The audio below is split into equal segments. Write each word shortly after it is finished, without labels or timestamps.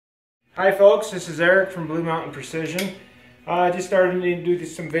Hi folks, this is Eric from Blue Mountain Precision. I just started to do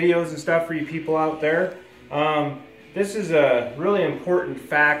some videos and stuff for you people out there. This is a really important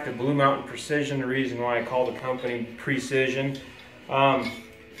fact of Blue Mountain Precision, the reason why I call the company Precision.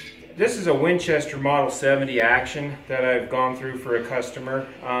 This is a Winchester Model 70 action that I've gone through for a customer.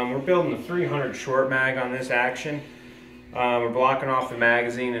 We're building a 300 short mag on this action. We're blocking off the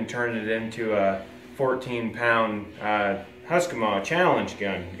magazine and turning it into a 14-pound Husky challenge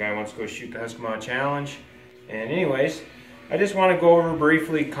gun. The guy wants to go shoot the Husky challenge. And anyways, I just want to go over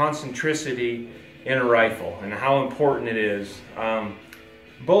briefly concentricity in a rifle and how important it is.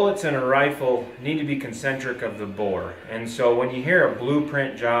 Bullets in a rifle need to be concentric of the bore. And so when you hear a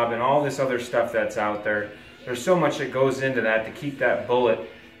blueprint job and all this other stuff that's out there, there's so much that goes into that to keep that bullet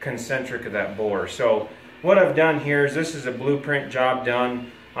concentric of that bore. So what I've done here is this is a blueprint job done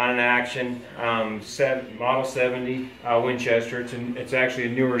on an action Model 70 Winchester. It's actually a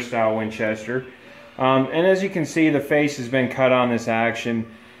newer style Winchester. And as you can see, the face has been cut on this action.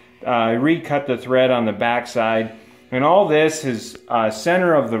 I recut the thread on the back side. And all this is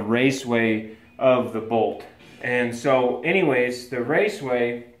center of the raceway of the bolt. And so anyways, the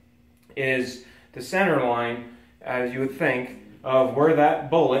raceway is the center line, as you would think, of where that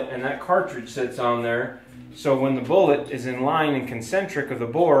bullet and that cartridge sits on there. So when the bullet is in line and concentric of the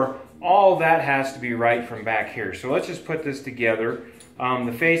bore, all that has to be right from back here. So let's just put this together.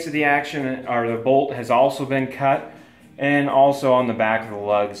 The face of the action, or the bolt, has also been cut, and also on the back of the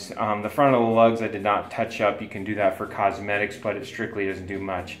lugs. The front of the lugs I did not touch up. You can do that for cosmetics, but it strictly doesn't do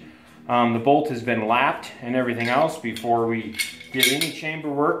much. The bolt has been lapped and everything else before we did any chamber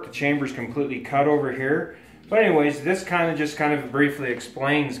work. The chamber's completely cut over here. But anyways, this just kind of briefly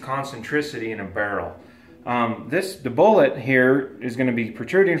explains concentricity in a barrel. The bullet here is going to be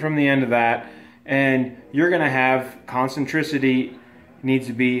protruding from the end of that, and you're going to have concentricity needs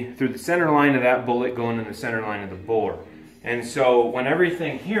to be through the center line of that bullet going in the center line of the bore. And so when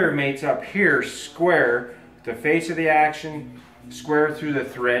everything here mates up here square, the face of the action square through the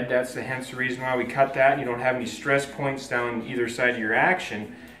thread, that's hence the reason why we cut that. You don't have any stress points down either side of your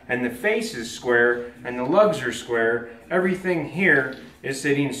action. And the face is square and the lugs are square. Everything here is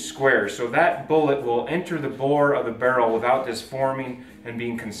sitting square. So that bullet will enter the bore of the barrel without disforming and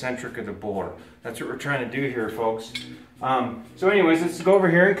being concentric of the bore. That's what we're trying to do here, folks. So anyways, let's go over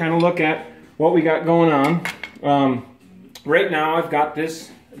here and kind of look at what we got going on. Right now I've got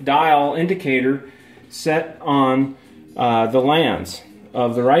this dial indicator set on the lands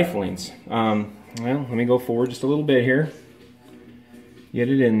of the riflings. Well, let me go forward just a little bit here. Get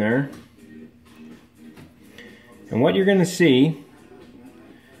it in there. And what you're going to see,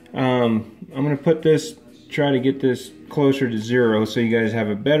 I'm going to put this, try to get this closer to 0 so you guys have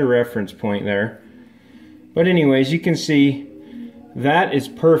a better reference point there. But anyways, you can see that is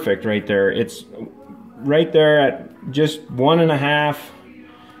perfect right there. It's right there at just 1.5,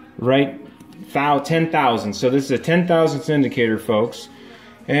 right 10 thousandths. So this is a 10 thousandths indicator, folks.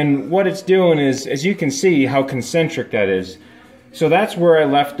 And what it's doing is, as you can see how concentric that is. So that's where I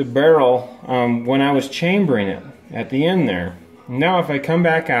left the barrel when I was chambering it at the end there. Now if I come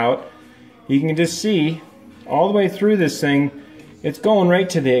back out, you can just see all the way through this thing, it's going right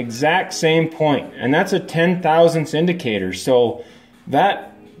to the exact same point. And that's a 10 thousandths indicator. So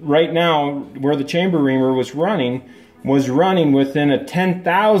that right now, where the chamber reamer was running within a 10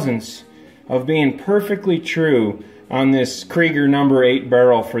 thousandths of being perfectly true on this Krieger number 8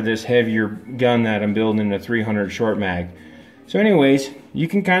 barrel for this heavier gun that I'm building in the 300 short mag. So anyways, you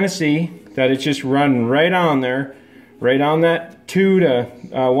can kind of see that it's just running right on there, right on that 2 to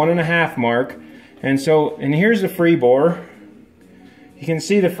 1.5 mark. And so, and here's the free bore. You can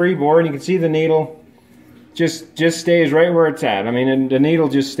see the free bore, and you can see the needle just stays right where it's at. I mean, the needle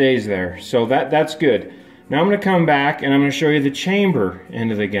just stays there. So that's good. Now I'm going to come back and I'm going to show you the chamber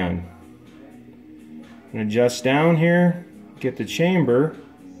end of the gun. I'm going to adjust down here, get the chamber.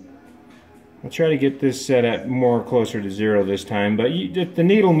 I'll try to get this set at more closer to 0 this time, but the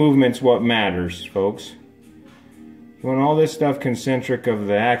needle movement's what matters, folks. You want all this stuff concentric of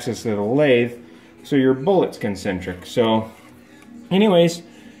the axis of the lathe, so your bullet's concentric. So anyways,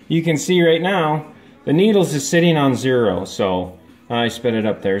 you can see right now the needle's just sitting on 0. So I sped it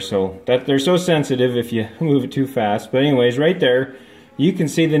up there, so that they're so sensitive if you move it too fast. But anyways, right there, you can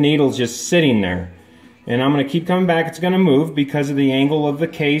see the needle's just sitting there. And I'm going to keep coming back. It's going to move because of the angle of the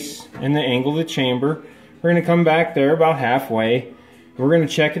case and the angle of the chamber. We're going to come back there about halfway. We're going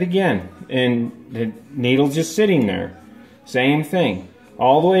to check it again. And the needle's just sitting there. Same thing.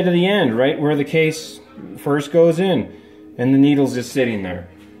 All the way to the end, right where the case first goes in. And the needle's just sitting there.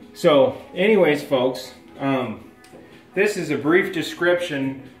 So anyways, folks, this is a brief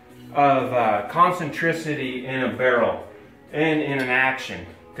description of concentricity in a barrel and in an action,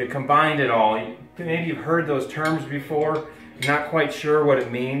 to combine it all. Maybe you've heard those terms before, not quite sure what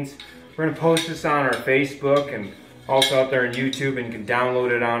it means. We're going to post this on our Facebook and also out there on YouTube, and you can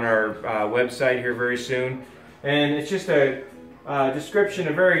download it on our website here very soon. And it's just a description,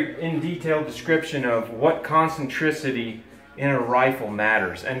 a very in-detail description of what concentricity in a rifle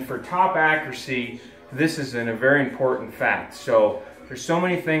matters. And for top accuracy, this is a very important fact. So there's so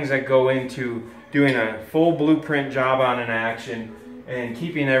many things that go into doing a full blueprint job on an action and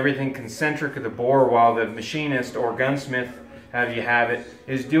keeping everything concentric of the bore, while the machinist or gunsmith, have you have it,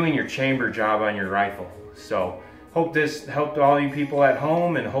 is doing your chamber job on your rifle. So hope this helped all you people at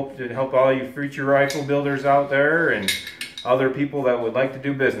home, and hope to help all you future rifle builders out there and other people that would like to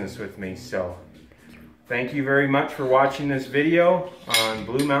do business with me. So thank you very much for watching this video on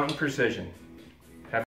Blue Mountain Precision.